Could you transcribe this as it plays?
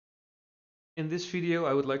In this video,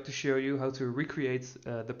 I would like to show you how to recreate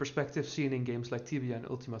the perspective seen in games like Tibia and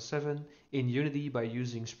Ultima 7 in Unity by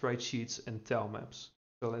using sprite sheets and Tilemaps.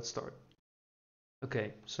 So let's start.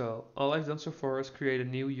 Okay, so all I've done so far is create a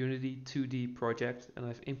new Unity 2D project, and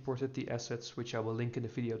I've imported the assets, which I will link in the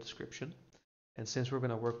video description. And since we're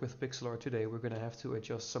going to work with pixel art today, we're going to have to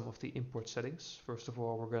adjust some of the import settings. First of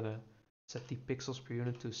all, we're going to set the pixels per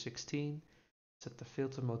unit to 16, set the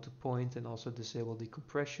filter mode to point, and also disable the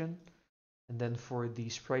compression. And then for the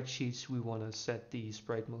sprite sheets, we want to set the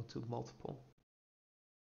sprite mode to multiple.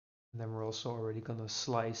 And then we're also already going to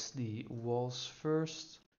slice the walls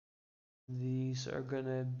first. These are going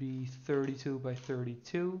to be 32 by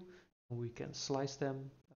 32. We can slice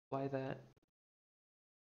them, apply that.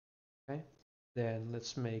 Okay. Then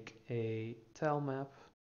let's make a tile map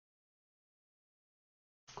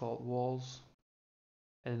called walls.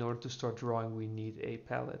 And in order to start drawing, we need a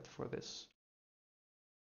palette for this.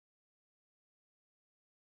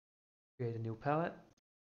 Create a new palette,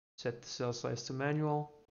 set the cell size to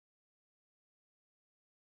manual,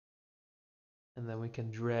 and then we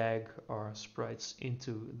can drag our sprites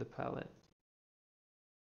into the palette.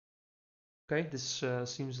 Okay, this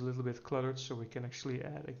seems a little bit cluttered, so we can actually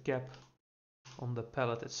add a gap on the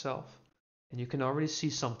palette itself. And you can already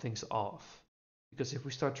see some things off, because if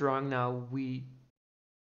we start drawing now, we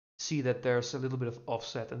see that there's a little bit of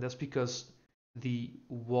offset, and that's because the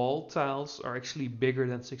wall tiles are actually bigger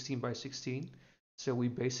than 16 by 16. So we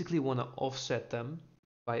basically want to offset them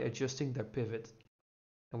by adjusting their pivot.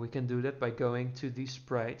 And we can do that by going to these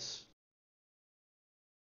sprites.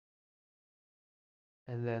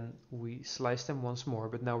 And then we slice them once more,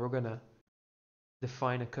 but now we're going to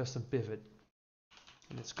define a custom pivot.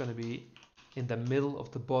 And it's going to be in the middle of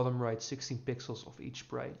the bottom right 16 pixels of each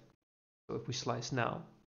sprite. So if we slice now,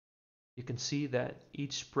 you can see that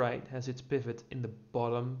each sprite has its pivot in the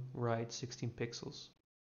bottom right 16 pixels.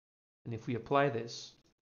 And if we apply this,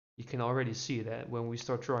 you can already see that when we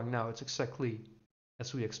start drawing now, it's exactly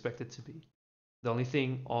as we expect it to be. The only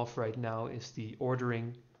thing off right now is the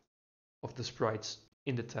ordering of the sprites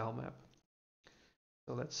in the tile map.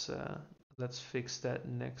 So let's fix that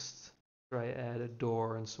next. Try add a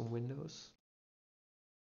door and some windows.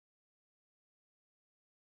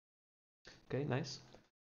 Okay, nice.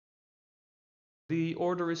 The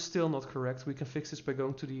order is still not correct. We can fix this by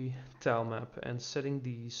going to the tile map and setting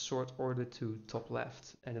the sort order to top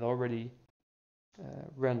left, and it already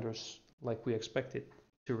renders like we expect it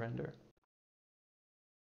to render.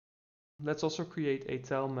 Let's also create a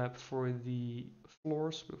tile map for the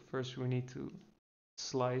floors, but first we need to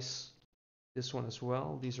slice this one as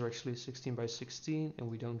well. These are actually 16 by 16,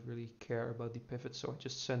 and we don't really care about the pivot, so I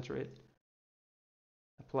just center it,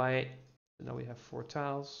 apply it, and now we have 4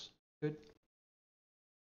 tiles. Good.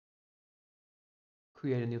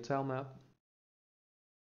 Create a new tile map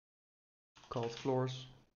called floors,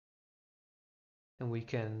 and we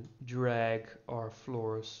can drag our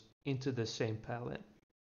floors into the same palette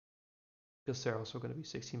because they're also going to be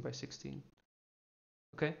 16 by 16.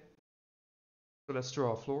 Okay, so let's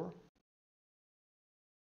draw a floor.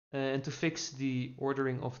 And to fix the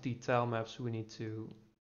ordering of the tile maps, we need to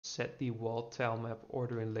set the wall tile map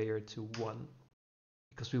ordering layer to 1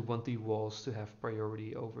 because we want the walls to have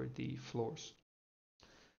priority over the floors.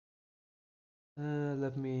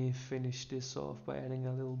 Let me finish this off by adding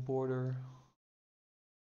a little border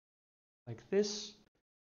like this.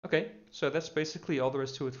 Okay, so that's basically all there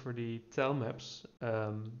is to it for the tile maps.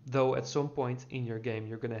 Though at some point in your game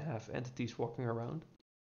you're going to have entities walking around.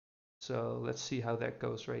 So let's see how that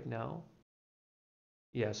goes right now.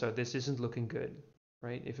 Yeah, so this isn't looking good,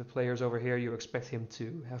 right? If a player's over here, you expect him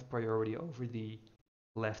to have priority over the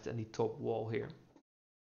left and the top wall here.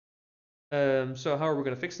 So how are we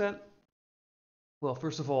going to fix that? Well,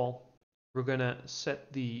 first of all, we're going to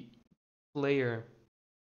set the player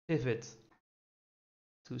pivot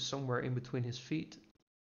to somewhere in between his feet,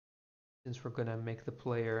 since we're going to make the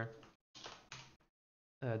player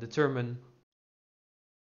determine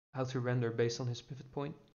how to render based on his pivot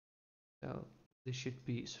point. So this should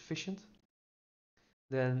be sufficient.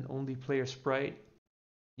 Then on the player sprite,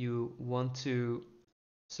 you want to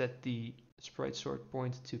set the sprite sort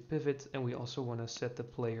point to pivot, and we also want to set the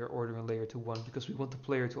player ordering layer to 1 because we want the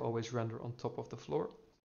player to always render on top of the floor.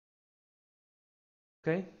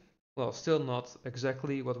 Okay, well, still not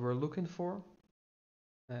exactly what we're looking for,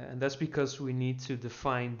 and that's because we need to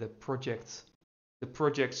define the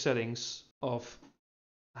project settings of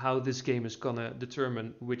how this game is gonna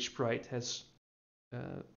determine which sprite has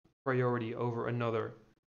priority over another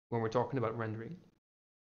when we're talking about rendering.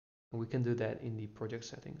 And we can do that in the project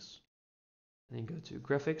settings. And then go to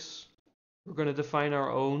graphics. We're going to define our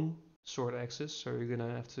own sort axis. So you're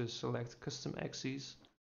gonna have to select custom axes,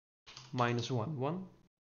 -1, 1.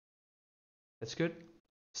 That's good.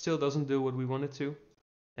 Still doesn't do what we want it to,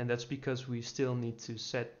 and that's because we still need to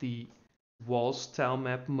set the walls tile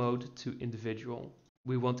map mode to individual.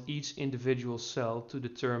 We want each individual cell to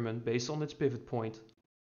determine, based on its pivot point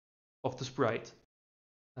of the sprite,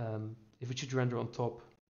 if it should render on top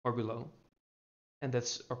or below. And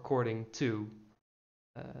that's according to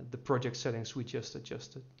the project settings we just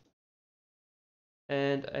adjusted.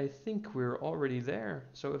 And I think we're already there.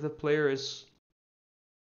 So if the player is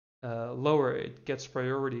lower, it gets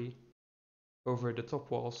priority over the top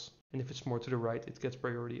walls. And if it's more to the right, it gets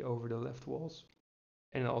priority over the left walls.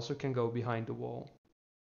 And it also can go behind the wall.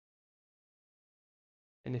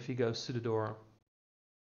 And if he goes to the door,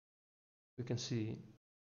 we can see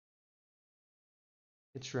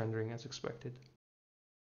it's rendering as expected.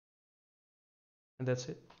 And that's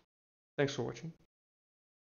it. Thanks for watching.